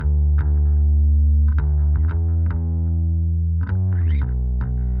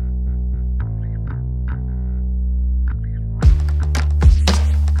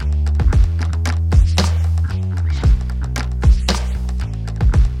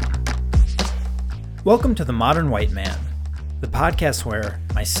Welcome to The Modern White Man, the podcast where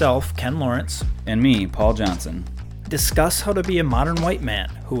myself, Ken Lawrence, and me, Paul Johnson, discuss how to be a modern white man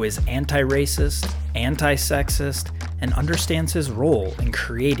who is anti-racist, anti-sexist, and understands his role in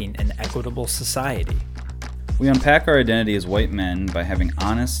creating an equitable society. We unpack our identity as white men by having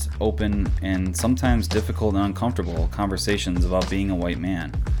honest, open, and sometimes difficult and uncomfortable conversations about being a white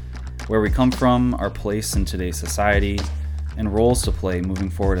man, where we come from, our place in today's society, and roles to play moving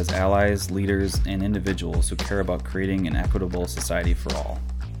forward as allies, leaders, and individuals who care about creating an equitable society for all.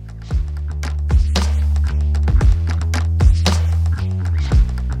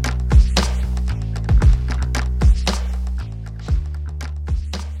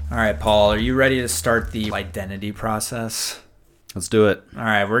 All right, Paul, are you ready to start the identity process? Let's do it. All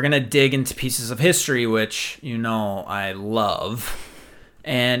right, we're going to dig into pieces of history, which you know I love.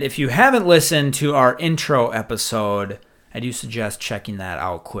 And if you haven't listened to our intro episode, I do suggest checking that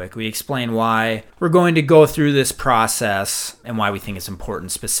out quick. We explain why we're going to go through this process and why we think it's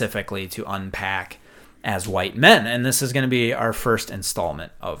important specifically to unpack as white men. And this is going to be our first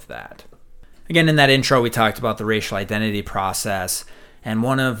installment of that. Again, in that intro, we talked about the racial identity process. And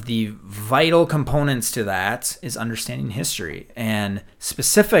one of the vital components to that is understanding history. And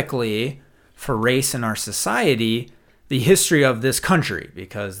specifically for race in our society, the history of this country,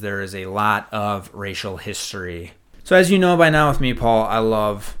 because there is a lot of racial history. So as you know by now with me, Paul, I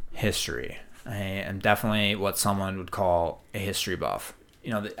love history. I am definitely what someone would call a history buff.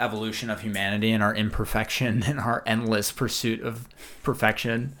 You know, the evolution of humanity and our imperfection and our endless pursuit of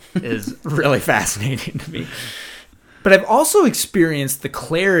perfection is really fascinating to me. But I've also experienced the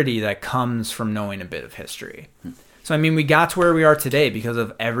clarity that comes from knowing a bit of history. So, I mean, we got to where we are today because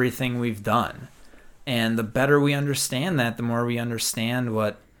of everything we've done. And the better we understand that, the more we understand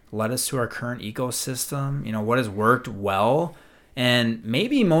what led us to our current ecosystem, you know, what has worked well, and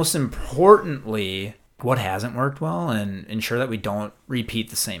maybe most importantly, what hasn't worked well, and ensure that we don't repeat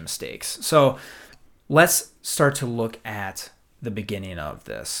the same mistakes. So let's start to look at the beginning of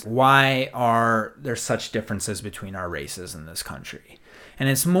this. Why are there such differences between our races in this country? And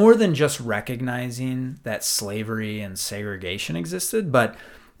it's more than just recognizing that slavery and segregation existed, but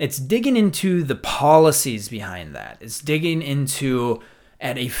it's digging into the policies behind that. It's digging into,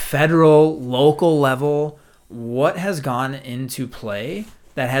 at a federal, local level, what has gone into play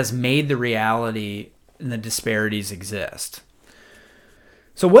that has made the reality and the disparities exist.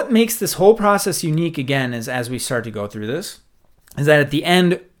 So what makes this whole process unique, again, is as we start to go through this, is that at the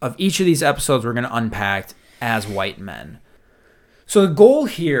end of each of these episodes, we're going to unpack as white men. So the goal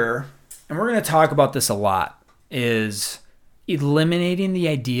here, and we're going to talk about this a lot, is eliminating the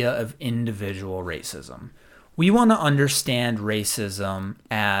idea of individual racism. We want to understand racism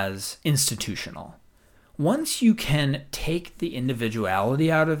as institutional. Once you can take the individuality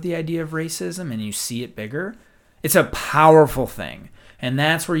out of the idea of racism and you see it bigger, it's a powerful thing. And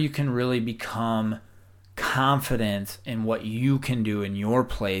that's where you can really become confident in what you can do in your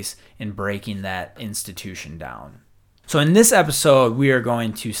place in breaking that institution down. So in this episode, we are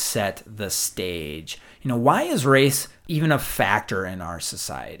going to set the stage. You know, why is race even a factor in our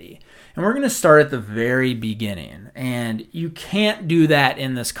society? And we're going to start at the very beginning. And you can't do that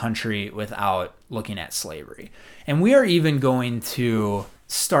in this country without looking at slavery. And we are even going to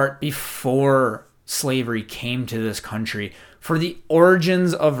start before slavery came to this country for the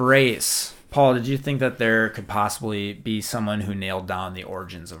origins of race. Paul, did you think that there could possibly be someone who nailed down the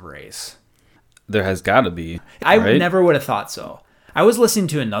origins of race? There has got to be. I right? never would have thought so. I was listening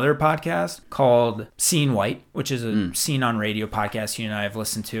to another podcast called Seen White, which is a Seen on Radio podcast you and I have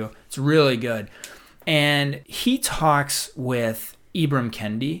listened to. It's really good. And he talks with Ibram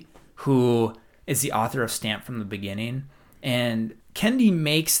Kendi, who is the author of Stamped from the Beginning. And Kendi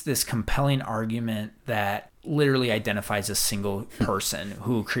makes this compelling argument that literally identifies a single person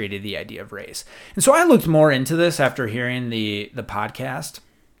who created the idea of race. And so I looked more into this after hearing the podcast.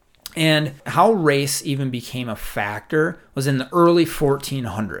 And how race even became a factor was in the early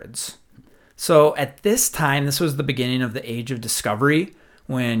 1400s. So at this time, this was the beginning of the Age of Discovery,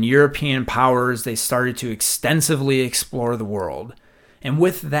 when European powers, they started to extensively explore the world. And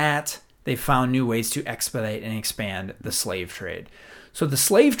with that, they found new ways to expedite and expand the slave trade. So the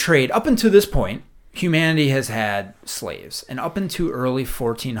slave trade, up until this point, humanity has had slaves. And up into early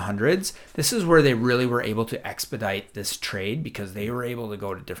 1400s, this is where they really were able to expedite this trade because they were able to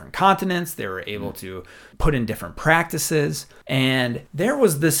go to different continents. They were able to put in different practices. And there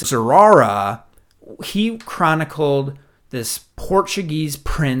was this Zerara. He chronicled this Portuguese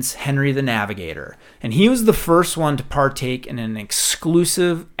prince, Henry the Navigator. And he was the first one to partake in an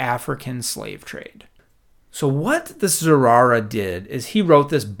exclusive African slave trade. So what this Zurara did is he wrote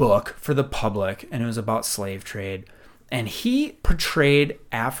this book for the public, and it was about slave trade. And he portrayed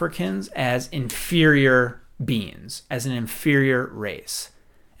Africans as inferior beings, as an inferior race.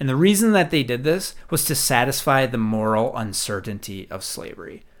 And the reason that they did this was to satisfy the moral uncertainty of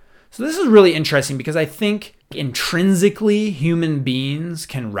slavery. So this is really interesting because I think intrinsically human beings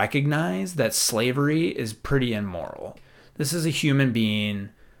can recognize that slavery is pretty immoral. This is a human being,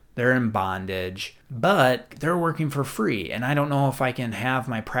 they're in bondage, but they're working for free. And I don't know if I can have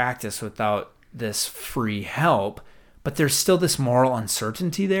my practice without this free help, but there's still this moral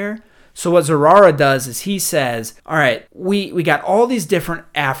uncertainty there. So what Zurara does is he says, all right, we got all these different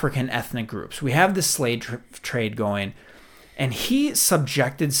African ethnic groups. We have this slave trade going. And he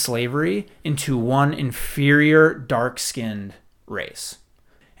subjected slavery into one inferior, dark-skinned race.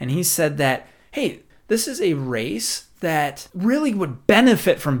 And he said that, hey, this is a race that really would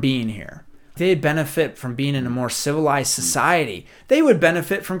benefit from being here. They'd benefit from being in a more civilized society. They would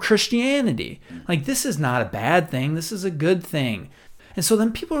benefit from Christianity. Like, this is not a bad thing. This is a good thing. And so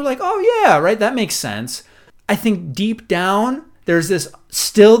then people are like, oh, yeah, right, that makes sense. I think deep down, there's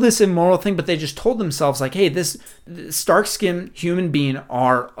this immoral thing, but they just told themselves like, hey, this dark-skinned human being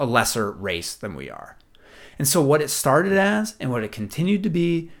are a lesser race than we are. And so what it started as and what it continued to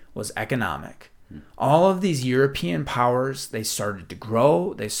be was economic. All of these European powers, they started to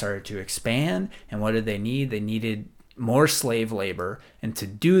grow, they started to expand, and what did they need? They needed more slave labor. And to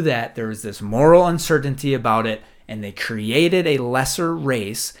do that, there was this moral uncertainty about it, and they created a lesser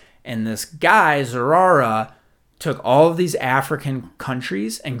race. And this guy, Zurara, took all of these African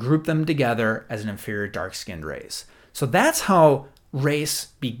countries and grouped them together as an inferior dark-skinned race. So that's how race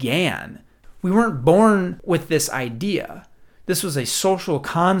began. We weren't born with this idea. This was a social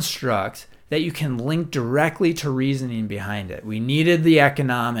construct that you can link directly to reasoning behind it. We needed the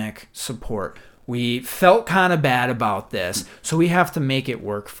economic support. We felt kind of bad about this, so we have to make it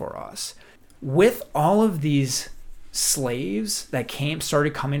work for us. With all of these slaves that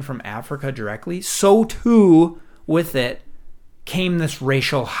started coming from Africa directly, so too with it came this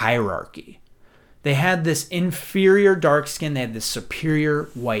racial hierarchy. They had this inferior dark skin, they had this superior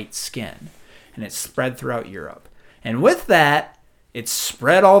white skin, and it spread throughout Europe. And with that, it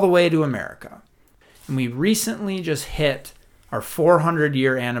spread all the way to America. And we recently just hit our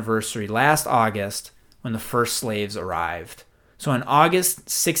 400-year anniversary last August when the first slaves arrived. So in August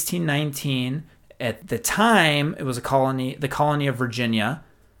 1619, at the time, it was the colony of Virginia,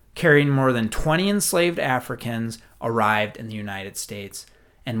 carrying more than 20 enslaved Africans, arrived in the United States.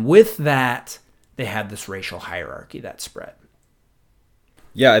 And with that, they had this racial hierarchy that spread.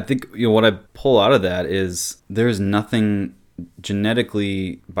 Yeah, I think what I pull out of that is there's nothing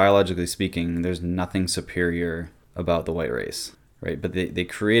genetically, biologically speaking, there's nothing superior about the white race, right? But they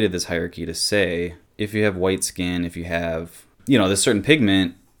created this hierarchy to say, if you have white skin, if you have, this certain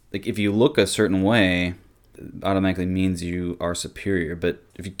pigment, like if you look a certain way, automatically means you are superior. But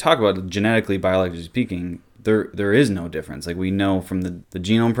if you talk about genetically, biologically speaking, there is no difference. Like we know from the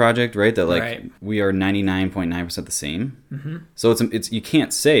Genome Project, right, that like we are 99.9% the same. Mm-hmm. So it's you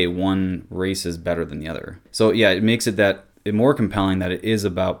can't say one race is better than the other. So yeah, it makes it more compelling that it is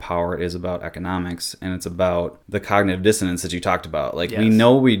about power, it is about economics, and it's about the cognitive dissonance that you talked about. Like we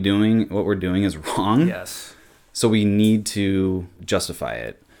know what we're doing is wrong. Yes. So we need to justify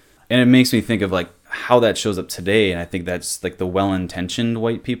it. And it makes me think of like how that shows up today, and I think that's like the well-intentioned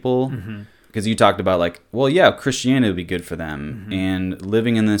white people. Mm-hmm. Because you talked about like, well, yeah, Christianity would be good for them, mm-hmm. and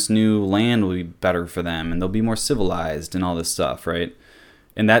living in this new land will be better for them, and they'll be more civilized and all this stuff, right?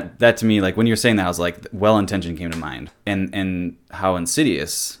 And that to me, like when you were saying that, I was like, well-intentioned came to mind, and how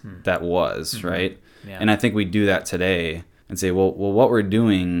insidious that was, mm-hmm. right? Yeah. And I think we do that today and say, well, what we're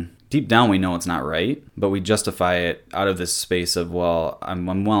doing, deep down we know it's not right, but we justify it out of this space of, well,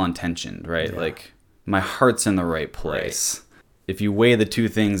 I'm well-intentioned, right? Yeah. Like my heart's in the right place. Right. If you weigh the two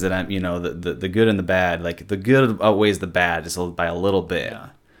things that I'm, the good and the bad, like the good outweighs the bad just by a little bit. Yeah.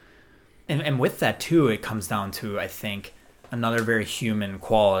 And with that too, it comes down to, I think, another very human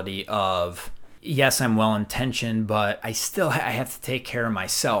quality of, yes, I'm well-intentioned, but I have to take care of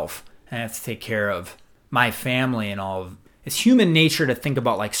myself. I have to take care of my family and all of. It's human nature to think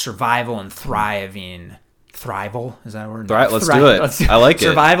about like survival and thriving. Thrival? Is that a word? Let's do it. I like it.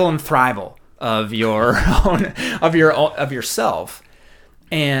 Survival and thrival of your own, of yourself.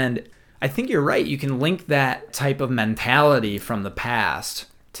 And I think you're right. You can link that type of mentality from the past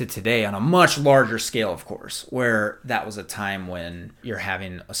to today on a much larger scale, of course, where that was a time when you're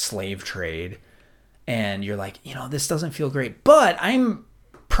having a slave trade and you're like, this doesn't feel great, but I'm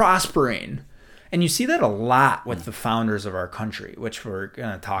prospering. And you see that a lot with the founders of our country, which we're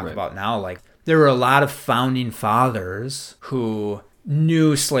going to talk about now. Like there were a lot of founding fathers who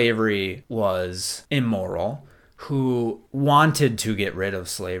knew slavery was immoral, who wanted to get rid of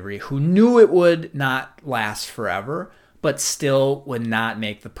slavery, who knew it would not last forever, but still would not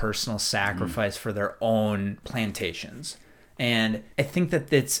make the personal sacrifice for their own plantations. And I think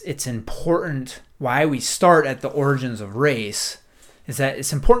that it's important why we start at the origins of race is that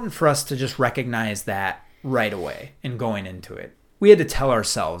it's important for us to just recognize that right away in going into it. We had to tell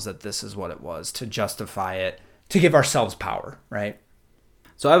ourselves that this is what it was to justify it, to give ourselves power, right?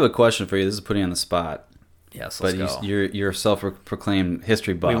 So I have a question for you. This is putting you on the spot. Yes, let's go. You're a self-proclaimed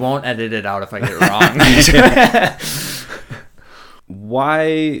history buff. We won't edit it out if I get it wrong.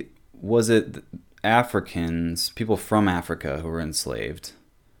 Why was it Africans, people from Africa who were enslaved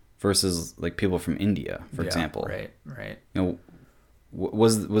versus like people from India, for example? Right. You know,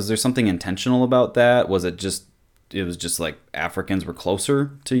 was there something intentional about that? Was it just like Africans were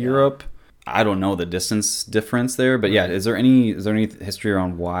closer to Europe? I don't know the distance difference there, but yeah, is there any history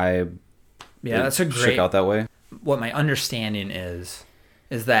around why? Yeah, that's a great. Shook out that way. What my understanding is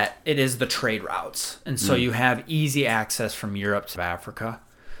that it is the trade routes, and so you have easy access from Europe to Africa,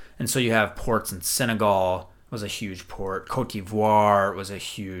 and so you have ports in Senegal was a huge port, Cote d'Ivoire was a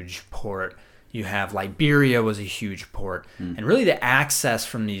huge port. You have Liberia was a huge port, and really the access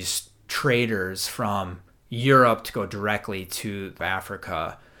from these traders from Europe to go directly to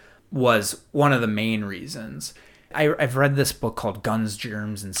Africa was one of the main reasons. I've read this book called Guns,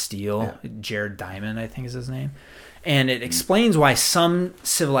 Germs, and Steel. Yeah. Jared Diamond, I think is his name. And it explains why some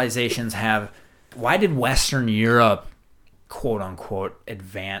civilizations why did Western Europe, quote unquote,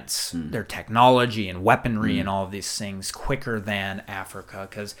 advance their technology and weaponry and all of these things quicker than Africa?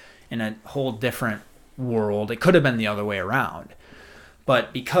 Because in a whole different world, it could have been the other way around.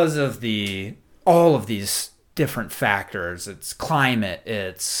 But because of all of these different factors, it's climate,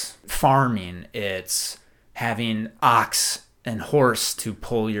 it's farming, it's having ox and horse to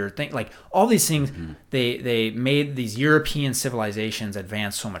pull your thing, like all these things, they made these European civilizations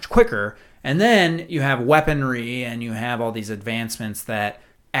advance so much quicker. And then you have weaponry and you have all these advancements that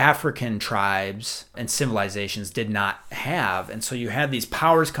African tribes and civilizations did not have. And so you had these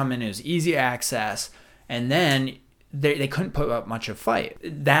powers come in, it was easy access, and then they couldn't put up much of a fight.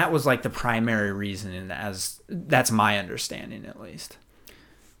 That was like the primary reason, that's my understanding at least.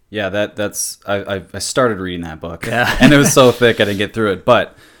 Yeah, that's I started reading that book, and it was so thick I didn't get through it,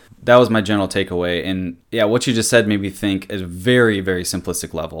 but that was my general takeaway. And yeah, what you just said made me think at a very, very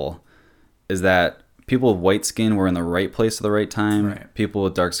simplistic level is that people with white skin were in the right place at the right time. Right. People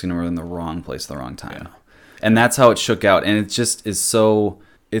with dark skin were in the wrong place at the wrong time. Yeah. And that's how it shook out. And it's just so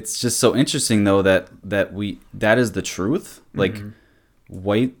interesting though that is the truth. Like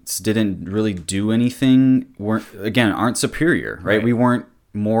whites didn't really do anything, aren't superior, right? We weren't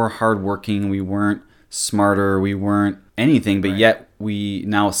more hardworking, we weren't smarter, we weren't anything, but yet we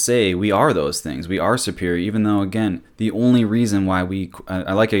now say we are those things. We are superior, even though, again, the only reason why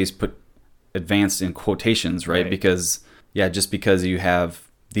I like how you put advanced in quotations, right? Because, just because you have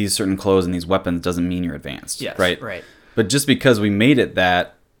these certain clothes and these weapons doesn't mean you're advanced, right? But just because we made it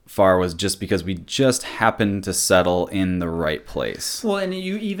that far was just because we just happened to settle in the right place. Well, and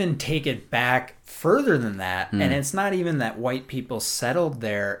you even take it back further than that, and it's not even that white people settled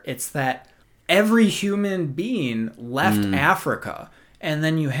there, it's that every human being left Africa, and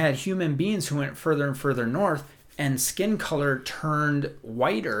then you had human beings who went further and further north, and skin color turned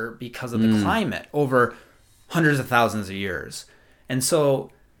whiter because of the climate over hundreds of thousands of years. And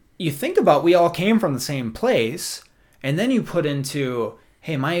so you think about, we all came from the same place, and then you put into,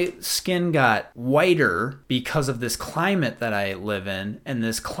 hey, my skin got whiter because of this climate that I live in, and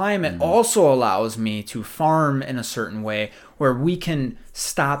this climate also allows me to farm in a certain way where we can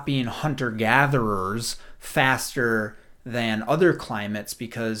stop being hunter-gatherers faster than other climates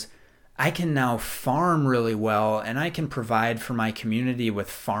because I can now farm really well and I can provide for my community with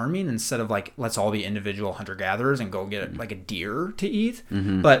farming instead of like, let's all be individual hunter-gatherers and go get like a deer to eat.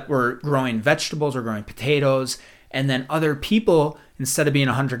 But we're growing vegetables, we're growing potatoes, and then other people, instead of being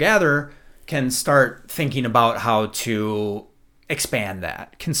a hunter-gatherer, can start thinking about how to expand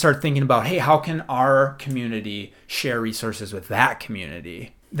that, can start thinking about, hey, how can our community share resources with that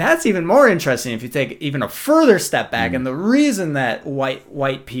community? That's even more interesting if you take even a further step back. And the reason that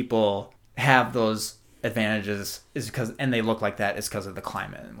white people have those advantages is because, and they look like that, is because of the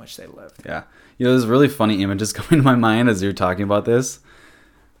climate in which they lived. Yeah. There's really funny images coming to my mind as you're talking about this.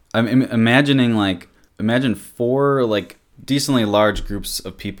 I'm imagine four like decently large groups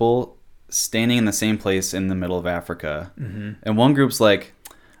of people standing in the same place in the middle of Africa. And one group's like,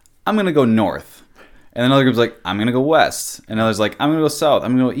 I'm going to go north. And then another group's like, I'm going to go west. And another's like, I'm going to go south.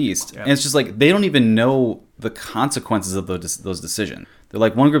 I'm going to go east. Yep. And it's just like, they don't even know the consequences of those decisions. They're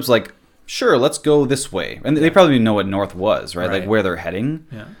like, one group's like, sure, let's go this way. And they probably know what north was, right? Like where they're heading.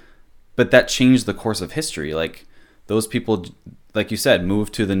 Yeah. But that changed the course of history. Like those people, like you said,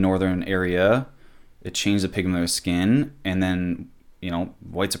 moved to the northern area. It changed the pigment of their skin. And then,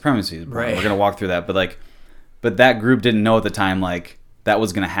 white supremacy is born. Right. We're going to walk through that. But that group didn't know at the time, like, that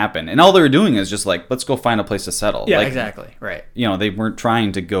was going to happen. And all they were doing is just like, let's go find a place to settle. Yeah, like, exactly. Right. They weren't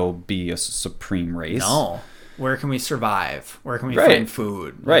trying to go be a supreme race. No. Where can we survive? Where can we Right. find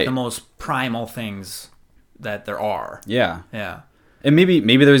food? Like Right. the most primal things that there are. Yeah. Yeah. And maybe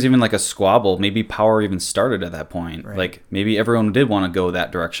there was even like a squabble. Maybe power even started at that point. Right. Like maybe everyone did want to go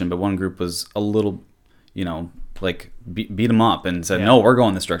that direction, but one group was a little, like beat them up and said, no, we're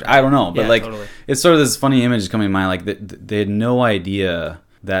going this direction. I don't know. But totally. It's sort of this funny image coming to mind. Like they had no idea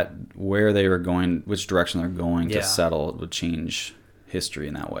that where they were going, which direction they're going to settle would change history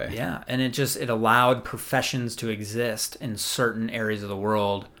in that way. Yeah. And it allowed professions to exist in certain areas of the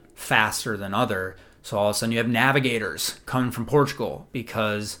world faster than other. So all of a sudden you have navigators coming from Portugal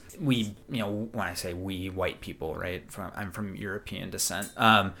because we, when I say we, white people, right? I'm from European descent,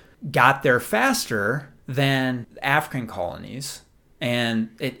 got there faster than African colonies. And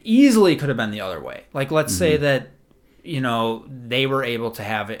it easily could have been the other way. Like, let's say that, they were able to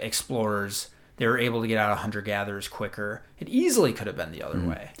have explorers. They were able to get out of hunter-gatherers quicker. It easily could have been the other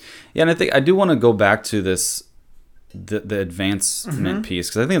way. Yeah, and I do want to go back to this, the advancement piece,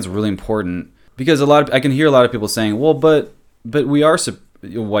 because I think it's really important. Because I can hear a lot of people saying, well, but we are,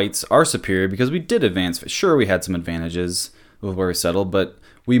 whites are superior because we did advance. Sure, we had some advantages with where we settled, but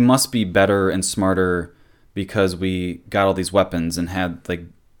we must be better and smarter because we got all these weapons and had like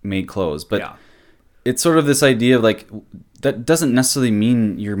made clothes. But it's sort of this idea of like, that doesn't necessarily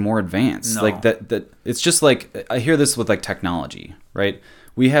mean you're more advanced. No. Like that it's just like, I hear this with like technology, right?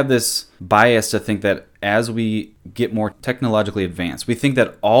 We have this bias to think that as we get more technologically advanced, we think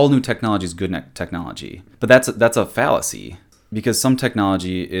that all new technology is good technology. But that's a fallacy, because some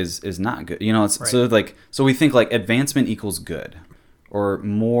technology is not good. It's so we think like advancement equals good, or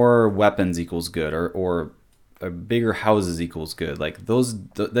more weapons equals good, or bigger houses equals good. Like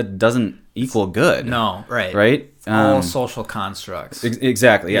that doesn't equal good. No, right. Right? All social constructs.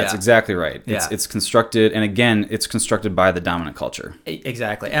 Exactly. Yeah, it's exactly right. Yeah. It's constructed, and again, it's constructed by the dominant culture.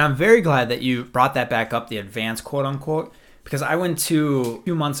 Exactly. And I'm very glad that you brought that back up, the advanced quote unquote, because a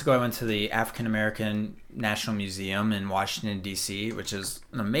few months ago, I went to the African American National Museum in Washington, D.C., which is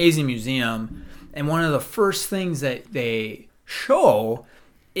an amazing museum. And one of the first things that they show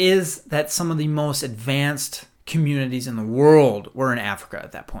is that some of the most advanced communities in the world were in Africa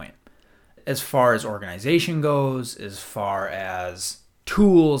at that point. As far as organization goes, as far as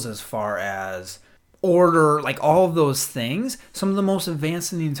tools, as far as order, like all of those things, some of the most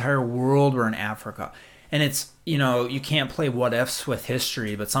advanced in the entire world were in Africa. And it's, you can't play what ifs with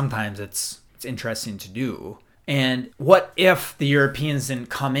history, but sometimes it's interesting to do. And what if the Europeans didn't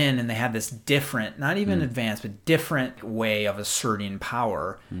come in and they had this different, not even advanced, but different way of asserting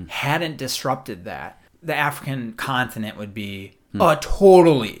power, hadn't disrupted that? The African continent would be a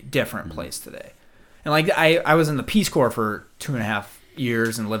totally different place today. And like I was in the Peace Corps for 2.5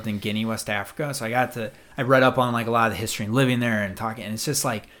 years and lived in Guinea, West Africa. So I read up on like a lot of the history and living there and talking. And it's just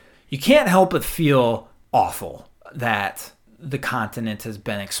like, you can't help but feel awful that the continent has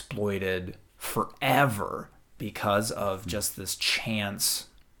been exploited forever because of just this chance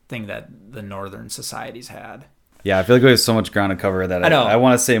thing that the northern societies had. Yeah, I feel like we have so much ground to cover that I know. I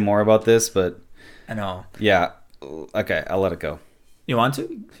want to say more about this, but I know. Yeah. Okay, I'll let it go. You want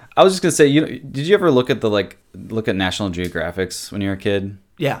to? I was just gonna say, did you ever look at National Geographics when you were a kid?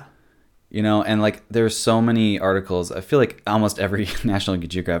 Yeah. And like there's so many articles. I feel like almost every National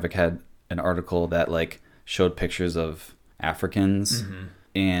Geographic had an article that like showed pictures of Africans,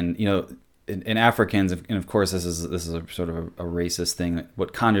 and in Africans, and of course this is a sort of a racist thing.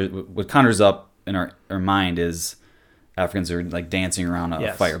 What conjures up in our mind is Africans are like dancing around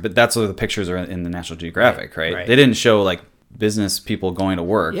a fire, but that's what the pictures are in the National Geographic, right? They didn't show like business people going to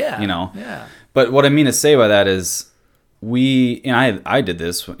work, Yeah. But what I mean to say by that is I did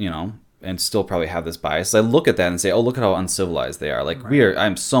this, and still probably have this bias. I look at that and say, oh, look at how uncivilized they are. Like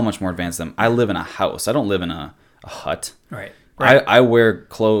I'm so much more advanced than them. I live in a house. I don't live in a hut. Right. I wear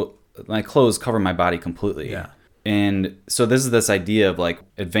clothes. My clothes cover my body completely. Yeah. And so this is this idea of like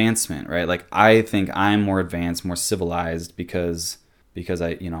advancement, right? Like I think I'm more advanced, more civilized because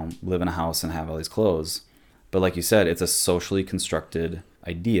I, live in a house and have all these clothes. But like you said, it's a socially constructed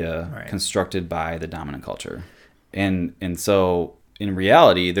idea constructed by the dominant culture. And so in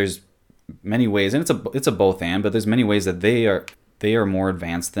reality, there's many ways, and it's a both and, but there's many ways that they are more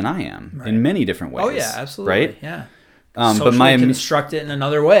advanced than I am in many different ways. Oh yeah, absolutely. Right? Yeah. But my construct it in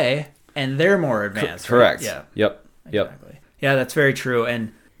another way, and they're more advanced. Correct. Right? Yeah. Yep. Exactly. Yeah, that's very true.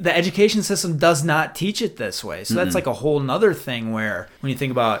 And the education system does not teach it this way. So that's like a whole nother thing where when you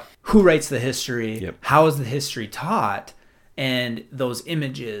think about who writes the history, how is the history taught, and those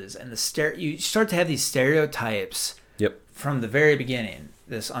images and you start to have these stereotypes from the very beginning,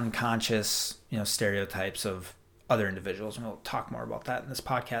 this unconscious, stereotypes of other individuals. And we'll talk more about that in this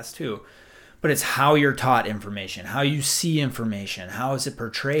podcast too. But it's how you're taught information, how you see information, how is it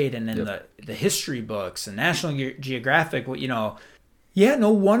portrayed, and in the history books and National Geographic, no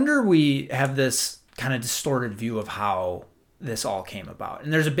wonder we have this kind of distorted view of how this all came about.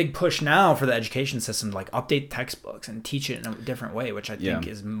 And there's a big push now for the education system to like update textbooks and teach it in a different way, which I think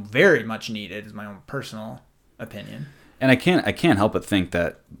is very much needed, is my own personal opinion. And I can't help but think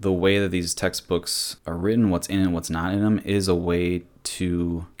that the way that these textbooks are written, what's in and what's not in them, is a way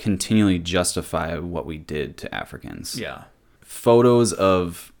to continually justify what we did to Africans. Yeah. Photos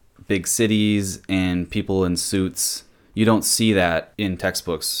of big cities and people in suits, you don't see that in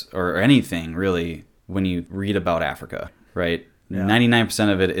textbooks or anything really when you read about Africa, right? Yeah.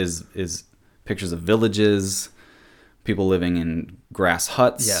 99% of it is pictures of villages, people living in grass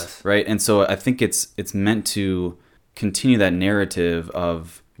huts, right? And so I think it's meant to continue that narrative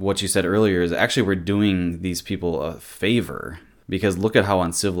of what you said earlier, is actually we're doing these people a favor, because look at how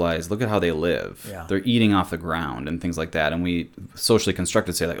uncivilized, look at how they live. Yeah. They're eating off the ground and things like that. And we socially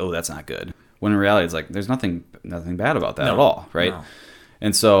constructed say like, oh, that's not good. When in reality, it's like, there's nothing bad about that at all, right? No.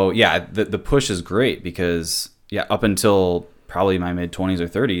 And so, the push is great because, up until probably my mid-20s or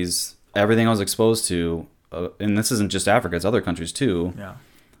 30s, everything I was exposed to, and this isn't just Africa, it's other countries too,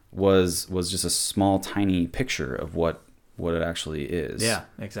 was just a small, tiny picture of what it actually is. Yeah,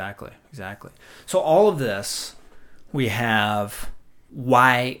 exactly. So all of this, we have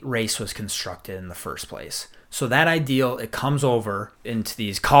why race was constructed in the first place. So that ideal, it comes over into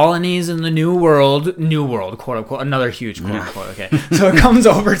these colonies in the New World, quote unquote, another huge quote unquote, okay. So it comes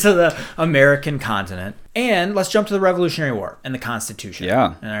over to the American continent. And let's jump to the Revolutionary War and the Constitution.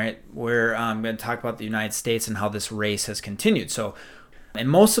 Yeah. All right. We're going to talk about the United States and how this race has continued. So, and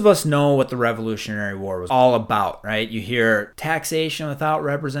most of us know what the Revolutionary War was all about, right? You hear taxation without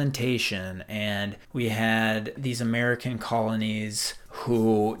representation, and we had these American colonies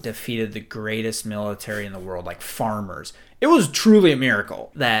who defeated the greatest military in the world, like farmers. It was truly a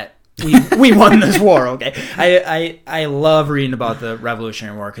miracle that we won this war, okay? I love reading about the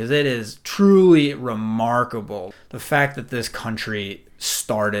Revolutionary War because it is truly remarkable. The fact that this country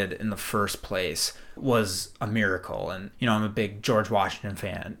started in the first place was a miracle. And, I'm a big George Washington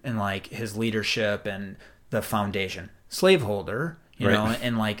fan, and like his leadership and the foundation. Slaveholder, you know,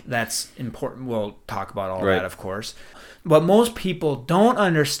 and like that's important. We'll talk about all that, of course. What most people don't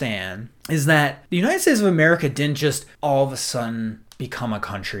understand is that the United States of America didn't just all of a sudden become a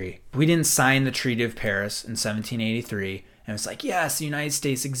country. We didn't sign the Treaty of Paris in 1783 and it's like, yes, the United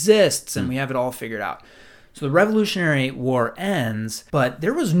States exists and we have it all figured out. So the Revolutionary War ends, but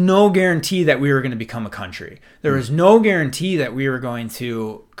there was no guarantee that we were going to become a country. There was no guarantee that we were going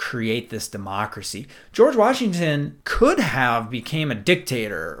to create this democracy. George Washington could have became a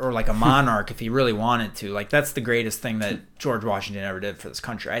dictator or like a monarch if he really wanted to. Like that's the greatest thing that George Washington ever did for this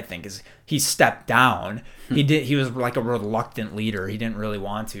country, I think, is he stepped down. He was like a reluctant leader. He didn't really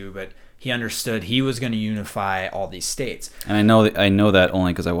want to, but he understood he was going to unify all these states. And I know that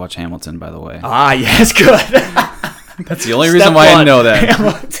only because I watch Hamilton, by the way. Ah, yes, good. That's the only reason why I know that.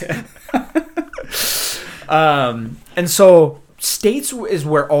 Hamilton. And so states is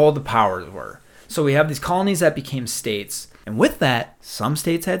where all the powers were. So we have these colonies that became states. And with that, some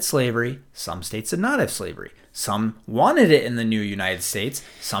states had slavery. Some states did not have slavery. Some wanted it in the new United States.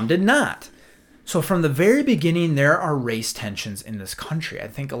 Some did not. So from the very beginning, there are race tensions in this country. I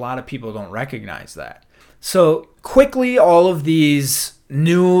think a lot of people don't recognize that. So quickly, all of these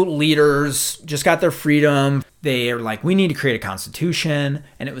new leaders just got their freedom. They are like, we need to create a constitution.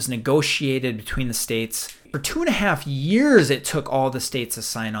 And it was negotiated between the states. For 2.5 years, it took all the states to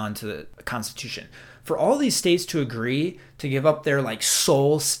sign on to the constitution. For all these states to agree to give up their like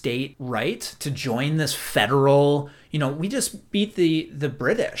sole state right to join this federal, we just beat the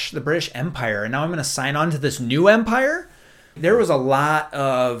British Empire, and now I'm going to sign on to this new empire. There was a lot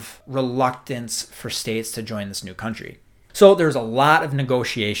of reluctance for states to join this new country. So there's a lot of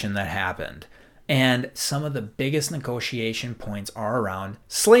negotiation that happened. And some of the biggest negotiation points are around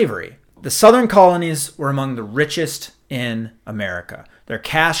slavery. The southern colonies were among the richest in America. Their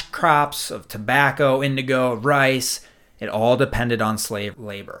cash crops of tobacco, indigo, rice, it all depended on slave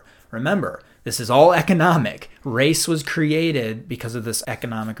labor. Remember, this is all economic. Race was created because of this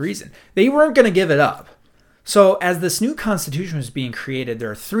economic reason. They weren't going to give it up. So as this new constitution was being created, there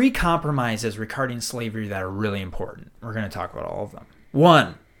are 3 compromises regarding slavery that are really important. We're going to talk about all of them.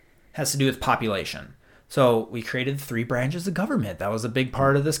 1 has to do with population. So we created 3 branches of government. That was a big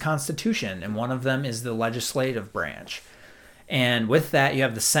part of this constitution. And one of them is the legislative branch. And with that, you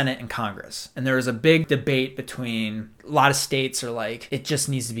have the Senate and Congress. And there was a big debate between a lot of states are like, it just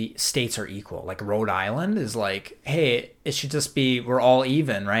needs to be states are equal. Like Rhode Island is like, hey, it should just be, we're all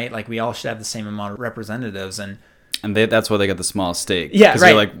even, right? Like we all should have the same amount of representatives. And that's why they got the smallest state. Yeah, right.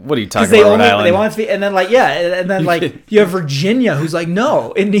 They're like, what are you talking about, Rhode Island? They want it to be, and then like, yeah, and then like you have Virginia who's like,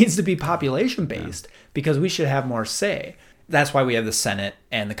 no, it needs to be population based because we should have more say. That's why we have the Senate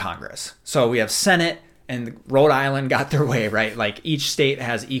and the Congress. So we have Senate, and Rhode Island got their way, right? Like each state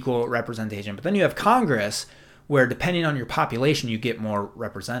has equal representation. But then you have Congress, where depending on your population, you get more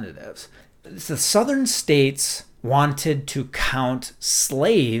representatives. The southern states wanted to count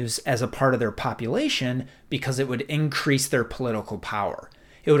slaves as a part of their population because it would increase their political power.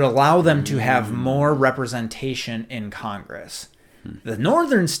 It would allow them to have more representation in Congress. The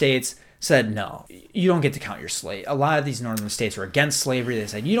northern states said, no, you don't get to count your slave. A lot of these northern states were against slavery. They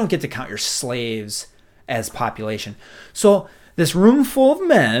said, you don't get to count your slaves as population. So this room full of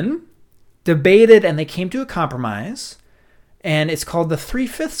men debated and they came to a compromise, and it's called the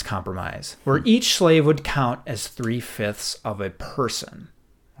 3/5 compromise, where each slave would count as 3/5 of a person.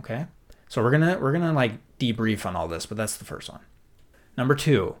 Okay? So we're gonna like debrief on all this, but that's the first one. Number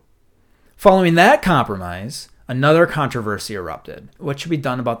 2, following that compromise, another controversy erupted. What should be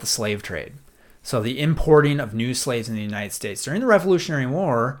done about the slave trade? So the importing of new slaves in the United States. During the Revolutionary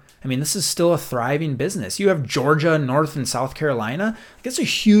War, I mean, this is still a thriving business. You have Georgia, North and South Carolina. It's a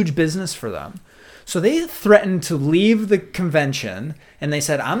huge business for them. So they threatened to leave the convention, and they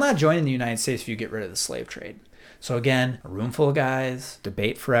said, I'm not joining the United States if you get rid of the slave trade. So again, a room full of guys,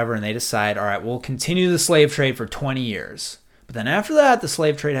 debate forever, and they decide, all right, we'll continue the slave trade for 20 years. But then after that, the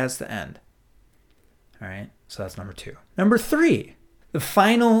slave trade has to end. All right, so that's number 2. Number 3, the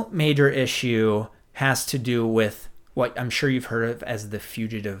final major issue has to do with what I'm sure you've heard of as the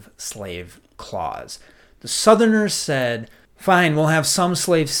Fugitive Slave Clause. The Southerners said, fine, we'll have some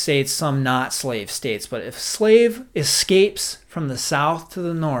slave states, some not slave states, but if slave escapes from the South to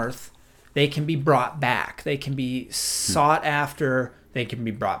the North, they can be brought back. They can be sought after. They can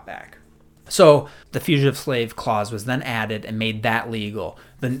be brought back. So the Fugitive Slave Clause was then added and made that legal.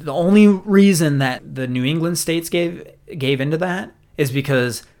 The only reason that the New England states gave into that is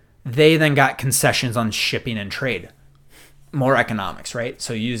because they then got concessions on shipping and trade. More economics, right?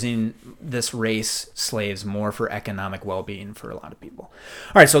 So using this race slaves more for economic well-being for a lot of people.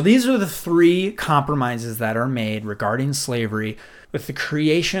 All right, so these are the 3 compromises that are made regarding slavery with the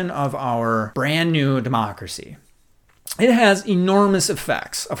creation of our brand new democracy. It has enormous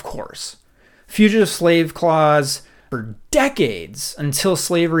effects, of course. Fugitive Slave Clause, for decades, until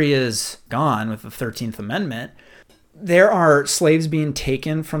slavery is gone with the 13th Amendment, there are slaves being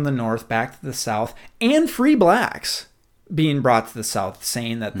taken from the North back to the South, and free blacks being brought to the South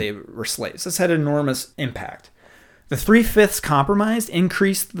saying that they were slaves. This had enormous impact. The 3/5 compromise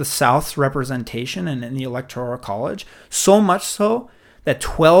increased the South's representation in the Electoral College, so much so that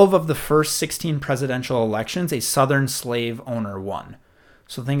 12 of the first 16 presidential elections, a Southern slave owner won.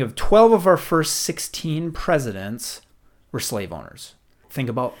 So think of 12 of our first 16 presidents were slave owners. Think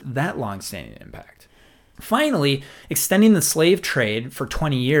about that long-standing impact. Finally, extending the slave trade for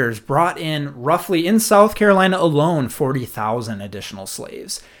 20 years brought in roughly, in South Carolina alone, 40,000 additional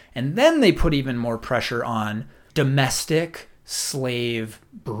slaves. And then they put even more pressure on domestic slave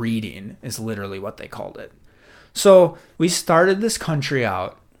breeding, is literally what they called it. So we started this country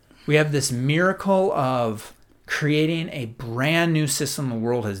out. We have this miracle of creating a brand new system the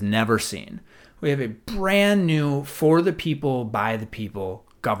world has never seen. We have a brand new, for the people, by the people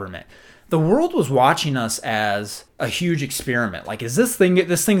government. The world was watching us as a huge experiment. Like, is this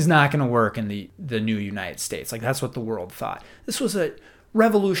thing's not going to work in the new United States? Like, that's what the world thought. This was a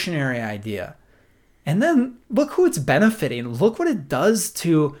revolutionary idea. And then look who it's benefiting. Look what it does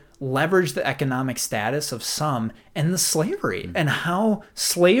to leverage the economic status of some and the slavery and how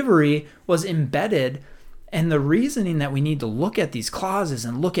slavery was embedded. And the reasoning that we need to look at these clauses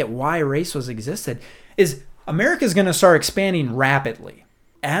and look at why race was existed is America's going to start expanding rapidly.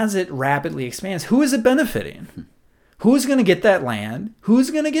 As it rapidly expands, who is it benefiting? Who's going to get that land? Who's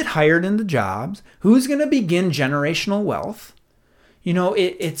going to get hired into jobs? Who's going to begin generational wealth? You know,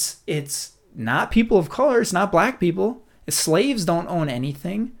 it's not people of color. It's not black people. Slaves don't own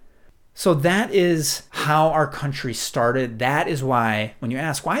anything. So that is how our country started. That is why, when you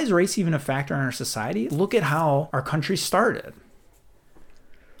ask, why is race even a factor in our society? Look at how our country started.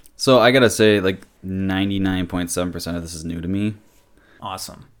 So I gotta say, like 99.7% of this is new to me.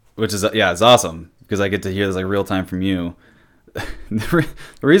 Awesome. Which is, it's awesome because I get to hear this like real time from you. The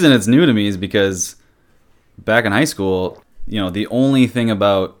reason it's new to me is because back in high school, the only thing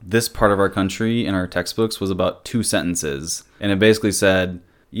about this part of our country in our textbooks was about 2 sentences. And it basically said,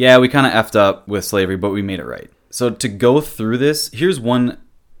 yeah, we kind of effed up with slavery, but we made it right. So to go through this, here's one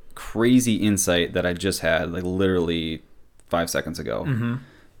crazy insight that I just had, like literally 5 seconds ago. Mm-hmm.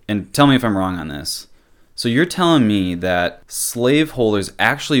 And tell me if I'm wrong on this. So you're telling me that slaveholders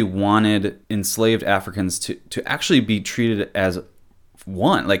actually wanted enslaved Africans to actually be treated as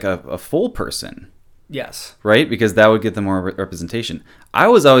one, like a full person. Yes. Right? Because that would get them more representation. I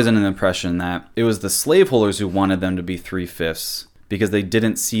was always under the impression that it was the slaveholders who wanted them to be 3/5 because they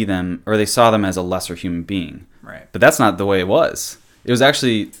didn't see them, or they saw them as a lesser human being. Right. But that's not the way it was. It was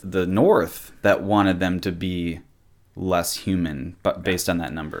actually the North that wanted them to be less human, but based on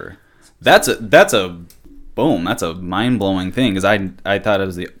that number. That's a boom. That's a mind-blowing thing, because I thought it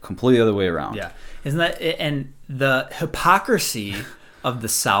was the completely other way around. Yeah. Isn't that, and the hypocrisy of the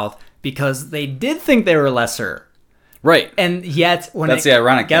South, because they did think they were lesser. Right. And yet, that's the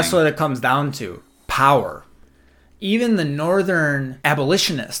ironic guess thing. what it comes down to? Power. Even the Northern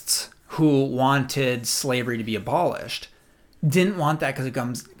abolitionists who wanted slavery to be abolished didn't want that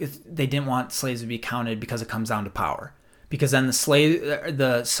they didn't want slaves to be counted, because it comes down to power. Because then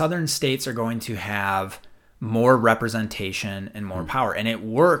the Southern states are going to have more representation and more power. And it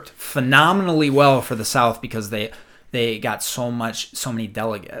worked phenomenally well for the South because they got so many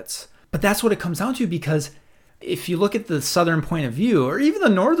delegates. But that's what it comes down to, because if you look at the Southern point of view, or even the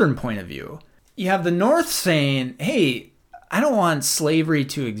Northern point of view, you have the North saying, hey, I don't want slavery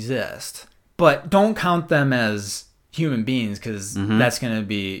to exist, but don't count them as human beings, because that's going to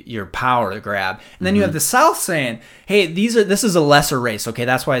be your power to grab. And then you have the South saying, hey, this is a lesser race. Okay,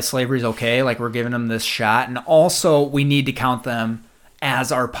 that's why slavery is okay. Like, we're giving them this shot. And also we need to count them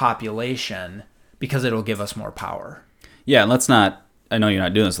as our population because it'll give us more power. Yeah, and I know you're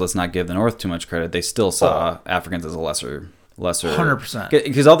not doing this, let's not give the North too much credit. They still saw Africans as a lesser 100%.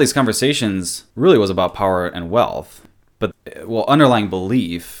 Because all these conversations really was about power and wealth. But, underlying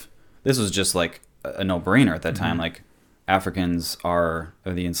belief, this was just like a no-brainer at that time. Like, Africans or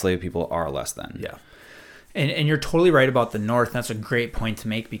the enslaved people are less than. Yeah. And you're totally right about the North. That's a great point to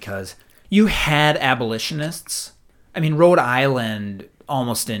make, because you had abolitionists. I mean, Rhode Island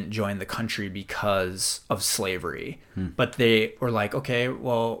almost didn't join the country because of slavery. But they were like, okay,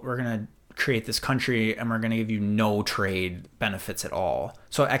 well, we're going to create this country and we're going to give you no trade benefits at all.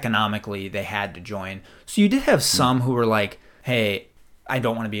 So economically, they had to join. So you did have some who were like, hey, I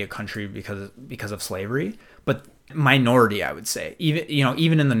don't want to be a country because of slavery. But minority, I would say,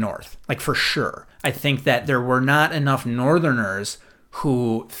 even in the North, like, for sure. I think that there were not enough Northerners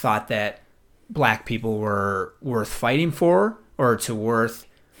who thought that black people were worth fighting for, or worth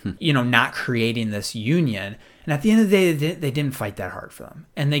not creating this union. And at the end of the day, they didn't fight that hard for them.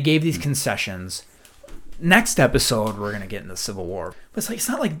 And they gave these concessions. Next episode, we're going to get into the Civil War. But it's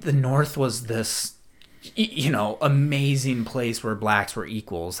not like the North was this, amazing place where blacks were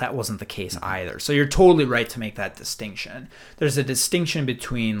equals. That wasn't the case either. So you're totally right to make that distinction. There's a distinction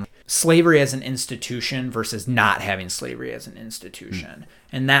between slavery as an institution versus not having slavery as an institution.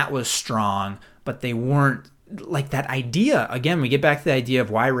 And that was strong, but they weren't, like, that idea. Again, we get back to the idea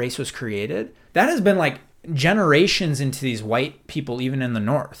of why race was created. That has been like generations into these white people, even in the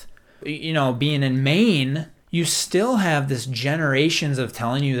North. Being in Maine, you still have this generations of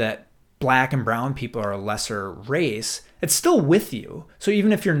telling you that black and brown people are a lesser race. It's still with you. So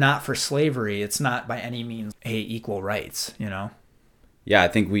even if you're not for slavery, it's not by any means, hey, equal rights, Yeah, I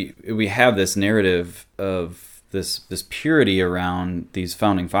think we have this narrative of this purity around these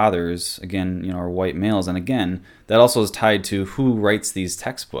founding fathers, again, are white males. And again, that also is tied to who writes these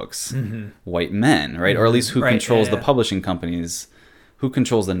textbooks. White men, right? Or at least who controls the publishing companies, who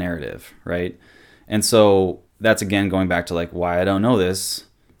controls the narrative, right? And so that's, again, going back to, like, why I don't know this.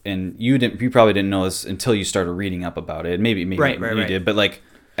 And you probably didn't know this until you started reading up about it. Maybe you did. But, like,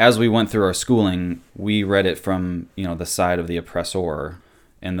 as we went through our schooling, we read it from, the side of the oppressor,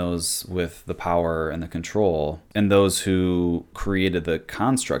 and those with the power and the control, and those who created the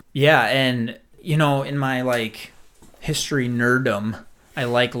construct. Yeah, and, in my, like, history nerddom, I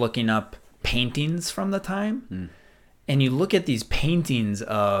like looking up paintings from the time. And you look at these paintings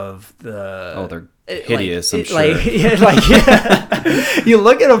of the... Oh, they're hideous, I'm sure. You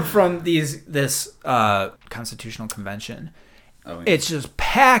look at them from this Constitutional Convention. Oh, yeah. It's just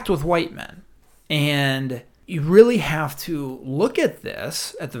packed with white men. And you really have to look at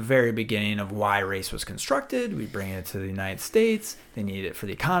this at the very beginning of why race was constructed. We bring it to the United States. They needed it for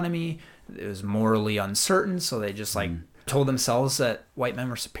the economy. It was morally uncertain, so they just told themselves that white men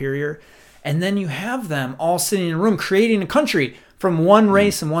were superior. And then you have them all sitting in a room creating a country from one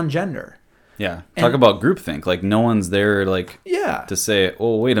race and one gender. Yeah. Talk about groupthink. Like, no one's there, to say,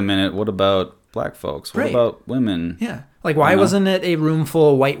 oh, wait a minute, what about black folks? What about women? Yeah. Like, why wasn't it a room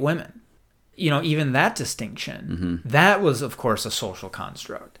full of white women? Even that distinction, that was, of course, a social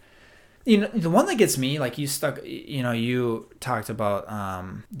construct. The one that gets me, like you talked about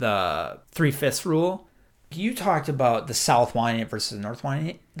the 3/5 rule. You talked about the South wanting it versus the North wanting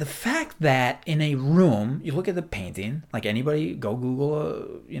it. The fact that in a room, you look at the painting, like anybody, go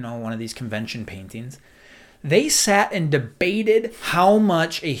Google, one of these convention paintings. They sat and debated how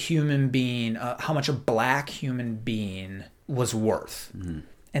much a human being, how much a black human being was worth.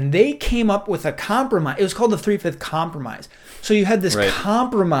 And they came up with a compromise. It was called the 3/5 compromise. So you had this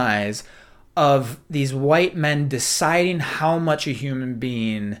compromise of these white men deciding how much a human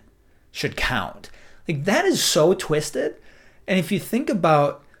being should count. Like, that is so twisted. And if you think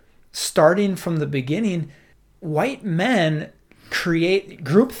about starting from the beginning, white men create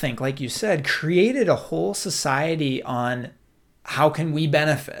groupthink, like you said, created a whole society on how can we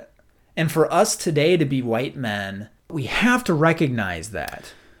benefit. And for us today to be white men, we have to recognize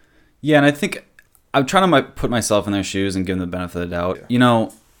that. Yeah, and I think I'm trying to put myself in their shoes and give them the benefit of the doubt. Yeah.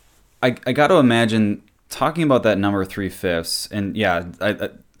 I got to imagine talking about that number 3/5, and yeah,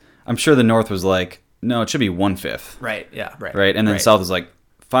 I'm sure the North was like, no, it should be 1/5. Right. Yeah. Right. Right, and then South is like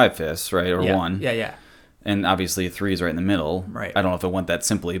 5/5, right, or 1. Yeah. And obviously 3 is right in the middle. Right. I don't know if it went that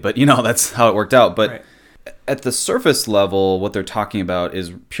simply, but that's how it worked out. But at the surface level, what they're talking about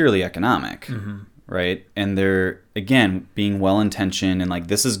is purely economic. Right? And they're, again, being well-intentioned and like,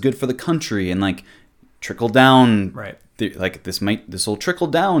 this is good for the country, and like trickle down. Right. Like, this will trickle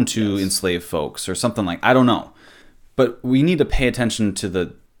down to enslaved folks or something, like, I don't know. But we need to pay attention to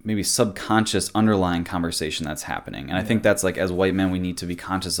the maybe subconscious underlying conversation that's happening. And I think that's, like, as white men, we need to be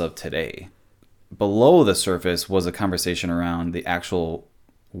conscious of today. Below the surface was a conversation around the actual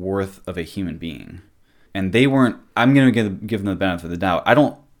worth of a human being. And they weren't, I'm going to give them the benefit of the doubt. I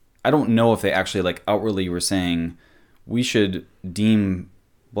don't know if they actually, like, outwardly were saying we should deem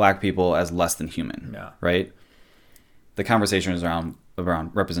black people as less than human. Yeah. Right? The conversation is around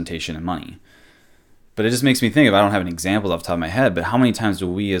representation and money. But it just makes me think of, I don't have any examples off the top of my head, but how many times do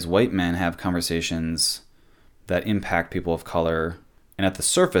we as white men have conversations that impact people of color, and at the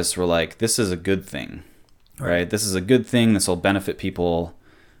surface we're like, this is a good thing, right? This is a good thing, this will benefit people,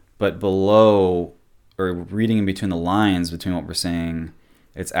 but below, or reading in between the lines between what we're saying,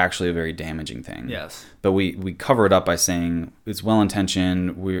 it's actually a very damaging thing. Yes. But we cover it up by saying it's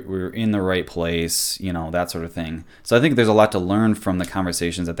well-intentioned, we're in the right place, that sort of thing. So I think there's a lot to learn from the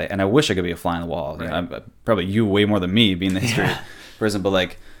conversations and I wish I could be a fly on the wall. Right. Probably you way more than me, being the history person, but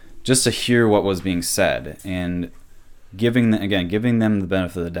like, just to hear what was being said and giving them the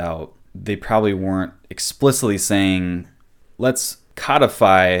benefit of the doubt. They probably weren't explicitly saying, let's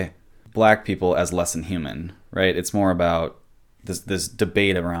codify black people as less than human, right? It's more about this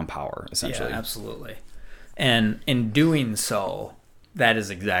debate around power, essentially. Yeah, absolutely. And in doing so, that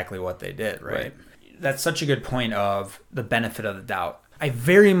is exactly what they did, right? That's such a good point of the benefit of the doubt. I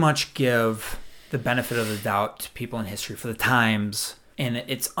very much give the benefit of the doubt to people in history for the times, and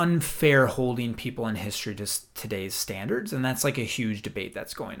it's unfair holding people in history to today's standards, and that's like a huge debate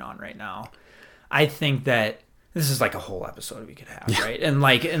that's going on right now. I think that this is like a whole episode we could have, right? And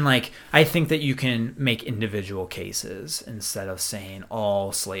I think that you can make individual cases instead of saying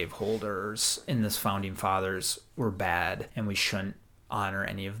all slaveholders in this founding fathers were bad and we shouldn't honor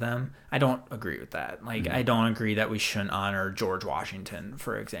any of them. I don't agree with that. I don't agree that we shouldn't honor George Washington,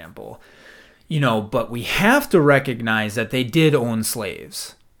 for example. But we have to recognize that they did own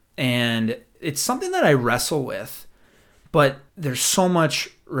slaves. And it's something that I wrestle with. But there's so much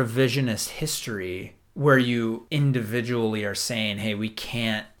revisionist history where you individually are saying, hey, we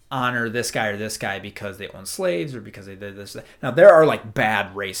can't honor this guy or this guy because they own slaves or because they did this. Now, there are like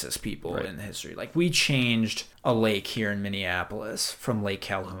bad racist people in history. Like, we changed a lake here in Minneapolis from Lake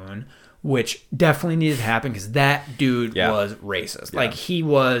Calhoun, which definitely needed to happen because that dude was racist. Like, he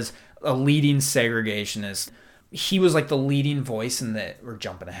was a leading segregationist. He was like the leading voice we're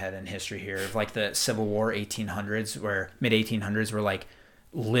jumping ahead in history here, of like the Civil War 1800s, where mid 1800s, where like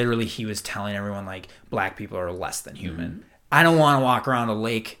literally he was telling everyone like black people are less than human. I don't want to walk around a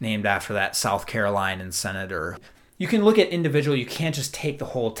lake named after that South Carolinian senator. you can look at individual, you can't just take the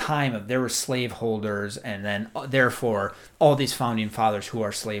whole time of there were slaveholders and then therefore all these founding fathers who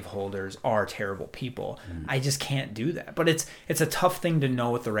are slaveholders are terrible people. I just can't do that. But it's a tough thing to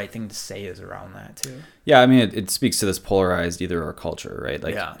know what the right thing to say is around that too. Yeah, I mean, it speaks to this polarized either or culture, right?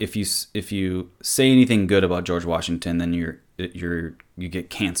 Like if you say anything good about George Washington, then you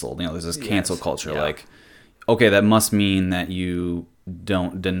get canceled. There's this cancel culture. Yeah. Like, okay, that must mean that you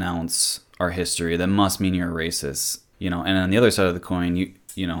don't denounce our history. That must mean you're a racist. And on the other side of the coin, you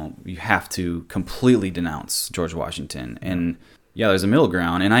have to completely denounce George Washington. And yeah, there's a middle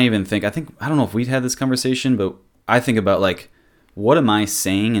ground. And I don't know if we'd had this conversation, but I think about like, what am I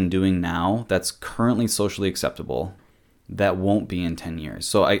saying and doing now that's currently socially acceptable that won't be in 10 years?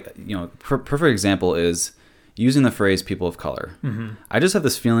 So perfect example is using the phrase people of color. Mm-hmm. I just have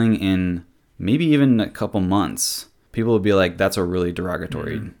this feeling in maybe even a couple months, people will be like, that's a really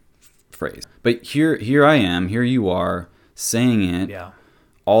derogatory phrase. But here you are saying it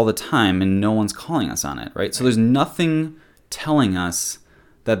all the time and no one's calling us on it, right? So there's nothing telling us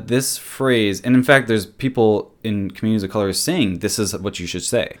that this phrase, and in fact, there's people in communities of color saying this is what you should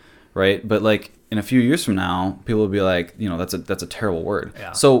say, right? But like in a few years from now, people will be like, that's a terrible word.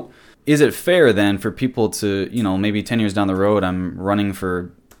 Yeah. So is it fair then for people to, maybe 10 years down the road, I'm running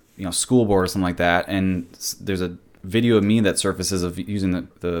for, school board or something like that, and there's a video of me that surfaces of using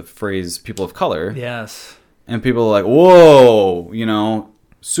the phrase people of color. Yes. And people are like, whoa,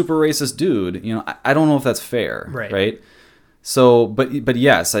 super racist dude. I don't know if that's fair. Right. So, but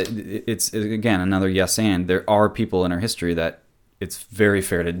yes, it's again, another yes and. There are people in our history that it's very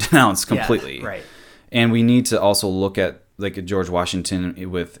fair to denounce completely. Yeah, right. And we need to also look at like George Washington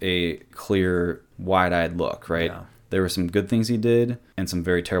with a clear, wide-eyed look, right? Yeah. There were some good things he did and some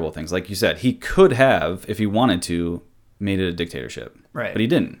very terrible things. Like you said, he could have, if he wanted to, made it a dictatorship. Right. But he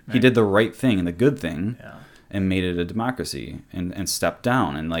didn't. Right. He did the right thing and the good thing and made it a democracy and stepped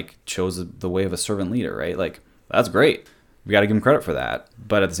down and like chose the way of a servant leader, right? Like, that's great. We got to give him credit for that.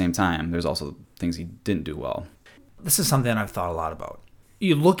 But at the same time, there's also things he didn't do well. This is something I've thought a lot about.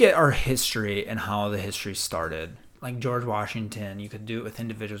 You look at our history and how the history started. Like George Washington, you could do it with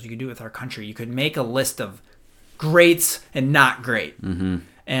individuals. You could do it with our country. You could make a list of greats and not great. Mm-hmm.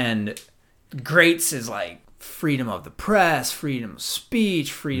 And greats is like freedom of the press, freedom of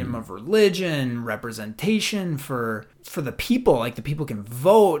speech, freedom of religion, representation for the people. Like the people can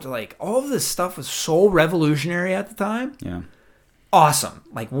vote. Like all of this stuff was so revolutionary at the time. Yeah. Awesome.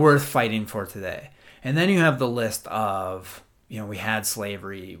 Like worth fighting for today. And then you have the list of, we had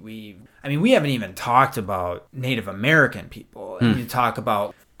slavery. We haven't even talked about Native American people. And you talk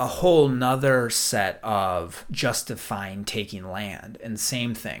about a whole nother set of justifying taking land. And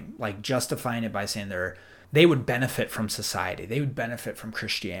same thing, like justifying it by saying they would benefit from society. They would benefit from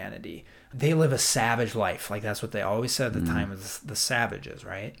Christianity. They live a savage life. Like that's what they always said at the time of the savages,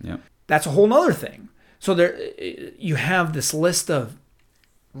 right? Yeah. That's a whole nother thing. So there, you have this list of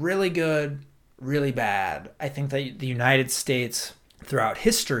really good, really bad. I think that the United States throughout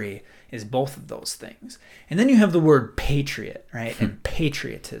history is both of those things. And then you have the word patriot, right? And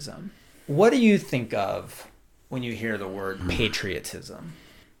patriotism. What do you think of when you hear the word patriotism?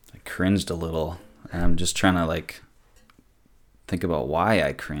 I cringed a little. And I'm just trying to think about why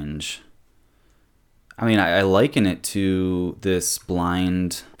I cringe. I mean, I liken it to this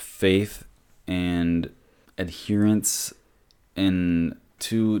blind faith and adherence to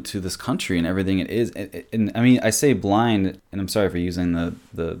this country and everything it is. And I mean, I say blind, and I'm sorry for using the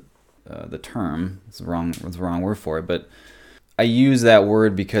term. It's the wrong word for it, but I use that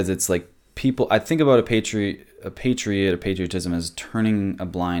word because it's like people. I think about a patriotism as turning a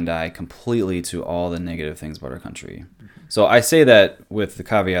blind eye completely to all the negative things about our country. So I say that with the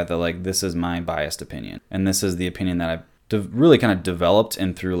caveat that this is my biased opinion, and this is the opinion that I've really kind of developed,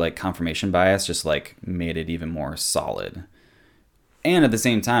 and through confirmation bias, just made it even more solid. And at the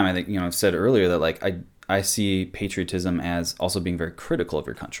same time, I think I've said earlier that I see patriotism as also being very critical of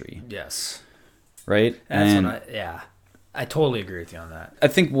your country. Yes. Right? I totally agree with you on that. I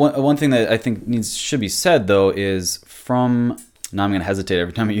think one thing that I think should be said, though, is now I'm going to hesitate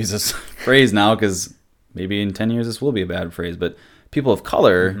every time I use this phrase now, because maybe in 10 years this will be a bad phrase, but people of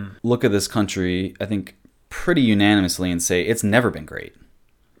color look at this country, I think, pretty unanimously and say it's never been great.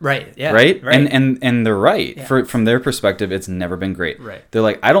 Right. Yeah. Right. And they're right. Yeah. From their perspective, it's never been great. Right. They're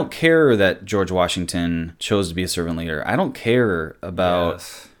like, I don't care that George Washington chose to be a servant leader. I don't care about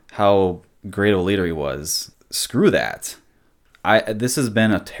how great of a leader he was. Screw that. This has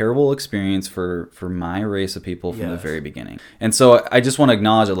been a terrible experience for my race of people from the very beginning. And so I just want to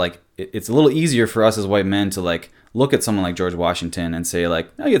acknowledge that, like, it's a little easier for us as white men to, like, look at someone like George Washington and say,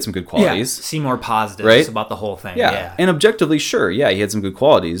 like, oh, he had some good qualities. See more positives right? about the whole thing. Yeah. And objectively, sure, yeah, he had some good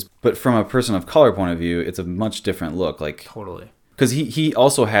qualities. But from a person of color point of view, it's a much different look. Like, totally. Because he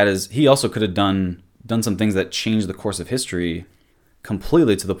also could have done some things that changed the course of history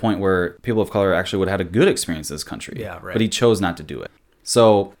completely, to the point where people of color actually would have had a good experience in this country. Yeah, right. But he chose not to do it.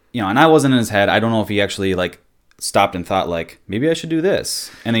 So, and I wasn't in his head. I don't know if he actually, like, stopped and thought, like, maybe I should do this,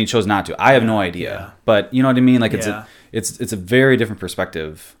 and then he chose not to. I have no idea. Yeah. But you know what I mean? Like, it's a very different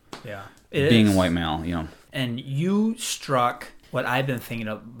perspective. Yeah. Being a white male, And you struck what I've been thinking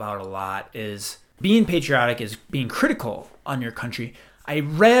about a lot is being patriotic is being critical on your country. I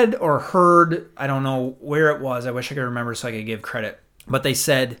read or heard, I don't know where it was. I wish I could remember so I could give credit. But they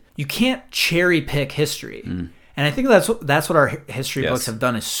said you can't cherry pick history. And I think that's what our history books have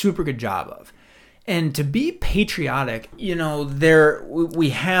done a super good job of. And to be patriotic, we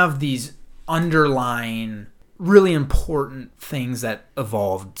have these underlying really important things that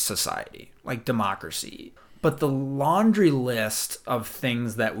evolved society, like democracy. But the laundry list of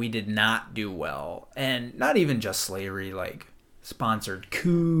things that we did not do well, and not even just slavery, like sponsored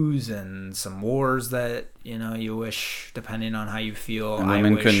coups and some wars that you wish, depending on how you feel, and I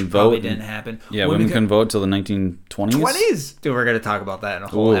wish probably didn't happen. Yeah, women couldn't vote till the 1920s. Dude, we're gonna talk about that in a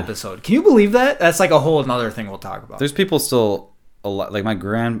whole episode. Can you believe that? That's like a whole another thing we'll talk about. There's people still alive. Like my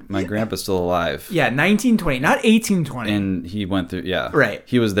grandpa's still alive. Yeah, 1920, not 1820. And he went through. Yeah, right.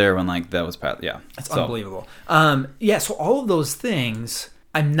 He was there when that was passed. Yeah, it's unbelievable. So all of those things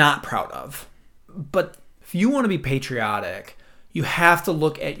I'm not proud of, but if you want to be patriotic, you have to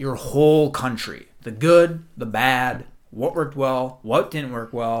look at your whole country. The good, the bad, what worked well, what didn't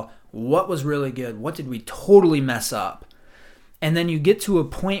work well, what was really good, what did we totally mess up. And then you get to a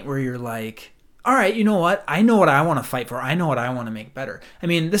point where you're like, all right, you know what? I know what I want to fight for. I know what I want to make better. I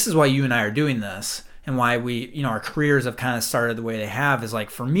mean, this is why you and I are doing this, and why we, our careers have kind of started the way they have, is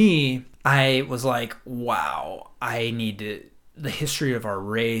like, for me, I was like, wow, I need to... the history of our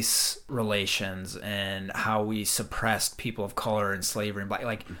race relations and how we suppressed people of color and slavery and black,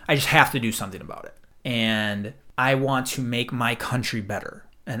 like, I just have to do something about it. And I want to make my country better.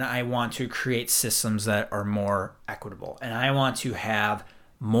 And I want to create systems that are more equitable. And I want to have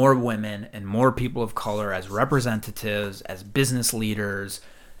more women and more people of color as representatives, as business leaders,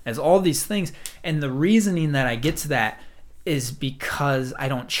 as all these things. And the reasoning that I get to that is because I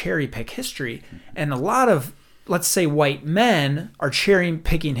don't cherry pick history. And a lot of, let's say, white men are cherry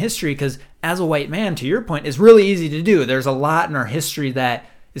picking history because, as a white man, to your point, it's really easy to do. There's a lot in our history that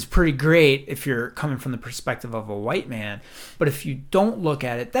is pretty great if you're coming from the perspective of a white man. But if you don't look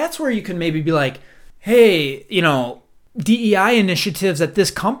at it, that's where you can maybe be like, hey, DEI initiatives at this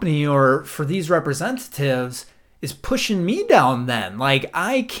company or for these representatives is pushing me down then. Like,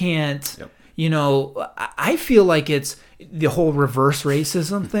 I can't, I feel like it's the whole reverse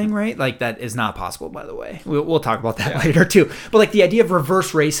racism thing, right? Like, that is not possible, by the way. We'll talk about that later too. But like the idea of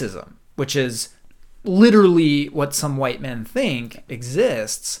reverse racism, which is literally what some white men think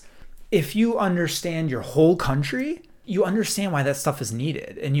exists. If you understand your whole country, you understand why that stuff is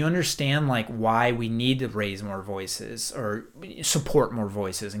needed, and you understand like why we need to raise more voices or support more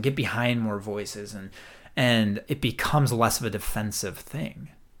voices and get behind more voices, and it becomes less of a defensive thing.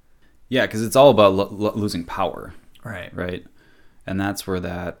 Yeah, because it's all about losing power. Right. And that's where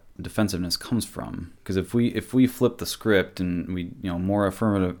that defensiveness comes from. Because if we flip the script and we, more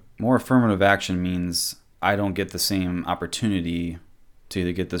affirmative action means I don't get the same opportunity to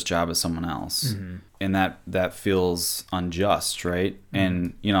either get this job as someone else. Mm-hmm. And that feels unjust, right? Mm-hmm.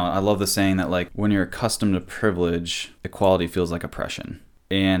 And, I love the saying that, like, when you're accustomed to privilege, equality feels like oppression.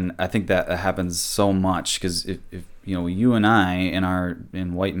 And I think that happens so much because if you and I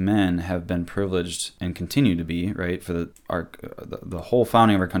and white men have been privileged and continue to be, right, for the whole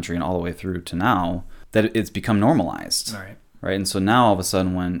founding of our country and all the way through to now, that it's become normalized. Right. And so now all of a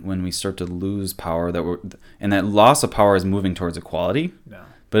sudden when we start to lose power, and that loss of power is moving towards equality,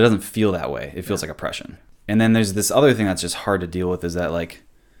 but it doesn't feel that way. It feels like oppression. And then there's this other thing that's just hard to deal with, is that, like,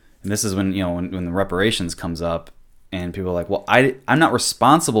 and this is when when the reparations comes up and people are like, well, I'm not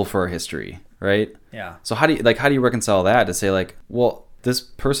responsible for our history, right? Yeah. So how do you reconcile that, to say, like, well, this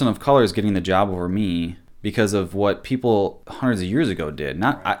person of color is getting the job over me because of what people hundreds of years ago did.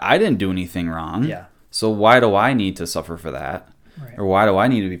 I didn't do anything wrong. Yeah. So why do I need to suffer for that? Right. Or why do I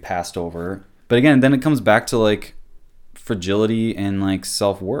need to be passed over? But again, then it comes back to, like, fragility and, like,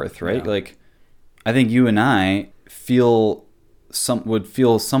 self-worth, right? Yeah. Like, I think you and I feel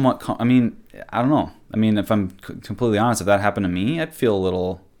feel somewhat. I mean, I don't know. I mean, if I'm completely honest, if that happened to me, I'd feel a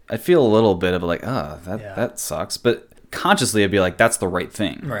little bit of like, that sucks. But consciously, I'd be like, that's the right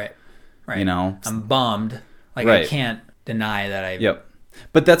thing. Right. You know, I'm bummed. Like right. I can't deny that I. Yep.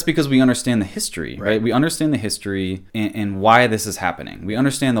 But that's because we understand the history, right? We understand the history and why this is happening. We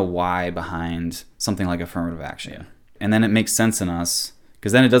understand the why behind something like affirmative action. Yeah. And then it makes sense in us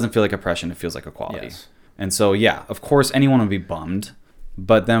because then it doesn't feel like oppression. It feels like equality. Yes. And so, yeah, of course, anyone would be bummed.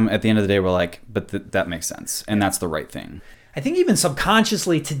 But then at the end of the day, we're like, but that makes sense. And that's the right thing. I think even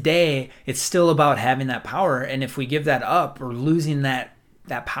subconsciously today, it's still about having that power. And if we give that up, we're losing that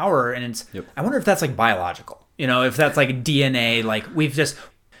power. And it's, I wonder if that's like biological. You know, if that's like DNA, like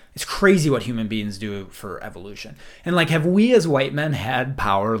it's crazy what human beings do for evolution. And like, have we as white men had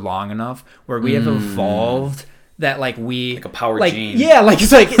power long enough where we have evolved that like we... Like a power gene. Yeah, like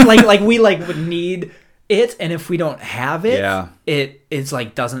it's like we like would need it. And if we don't have it, it's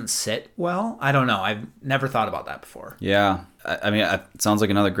like doesn't sit well. I don't know. I've never thought about that before. Yeah. I mean, it sounds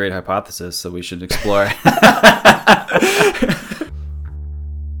like another great hypothesis, so we should explore.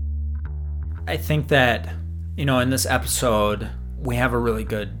 I think that... You know, in this episode, we have a really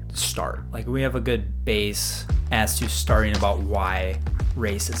good start. Like, we have a good base as to starting about why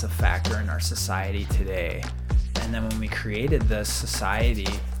race is a factor in our society today. And then when we created this society,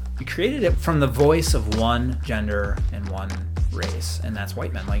 we created it from the voice of one gender and one race, and that's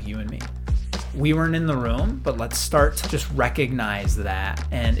white men like you and me. We weren't in the room, but let's start to just recognize that.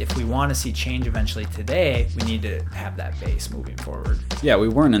 And if we want to see change eventually today, we need to have that base moving forward. Yeah, we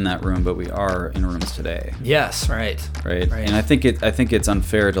weren't in that room, but we are in rooms today. Yes, right. And I think it's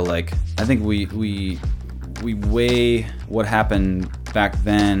unfair to like. I think we weigh what happened back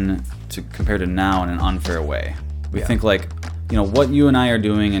then to compare to now in an unfair way. We think like, you know, what you and I are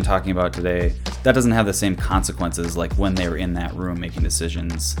doing and talking about today, that doesn't have the same consequences like when they were in that room making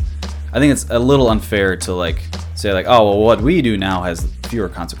decisions. I think it's a little unfair to like say like, oh, well, what we do now has fewer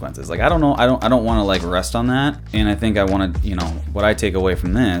consequences. Like, I don't know. I don't want to like rest on that. And I think I want to, you know, what I take away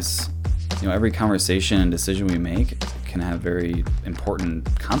from this, you know, every conversation and decision we make can have very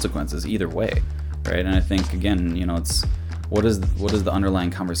important consequences either way. Right. And I think, again, you know, it's what is the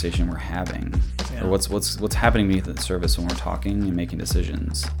underlying conversation we're having, or what's happening beneath the surface when we're talking and making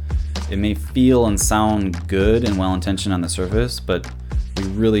decisions. It may feel and sound good and well-intentioned on the surface, but we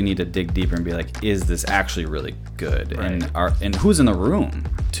really need to dig deeper and be like, is this actually really good? Right. And who's in the room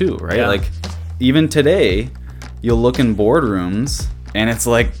too, right? Yeah. Like, even today, you'll look in boardrooms and it's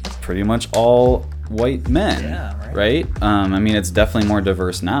like pretty much all white men, right? I mean, it's definitely more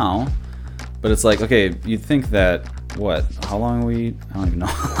diverse now, but it's like, okay, you'd think that, how long I don't even know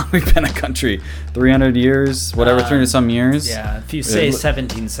how long we've been a country, 300 years, whatever, 300 some years. Yeah, if you say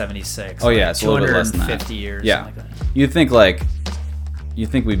 1776. Oh yeah, it's a little bit less than that. 250 years. Yeah, like that. You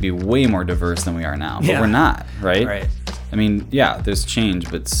think we'd be way more diverse than we are now, but we're not, right? Right. I mean, yeah, there's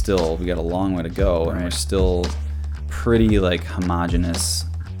change, but still, we got a long way to go, and we're still pretty like homogenous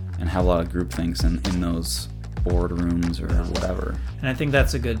and have a lot of groupthings in those boardrooms or whatever. And I think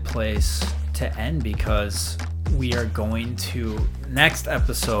that's a good place to end, because we are going to, next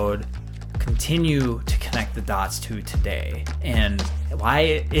episode, continue to connect the dots to today and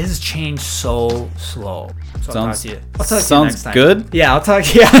why is change so slow. So I'll talk to you next time. Good? Yeah, I'll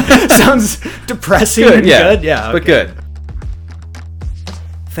talk. Yeah, sounds depressing. Good, yeah. Good. Yeah, okay. But good.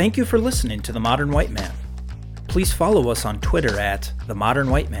 Thank you for listening to The Modern White Man. Please follow us on Twitter at The Modern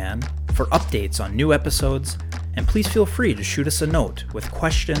White Man for updates on new episodes, and please feel free to shoot us a note with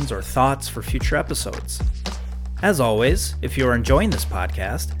questions or thoughts for future episodes. As always, if you are enjoying this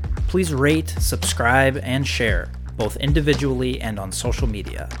podcast, please rate, subscribe, and share, both individually and on social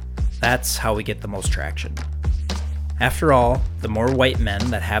media. That's how we get the most traction. After all, the more white men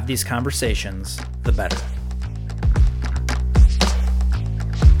that have these conversations, the better.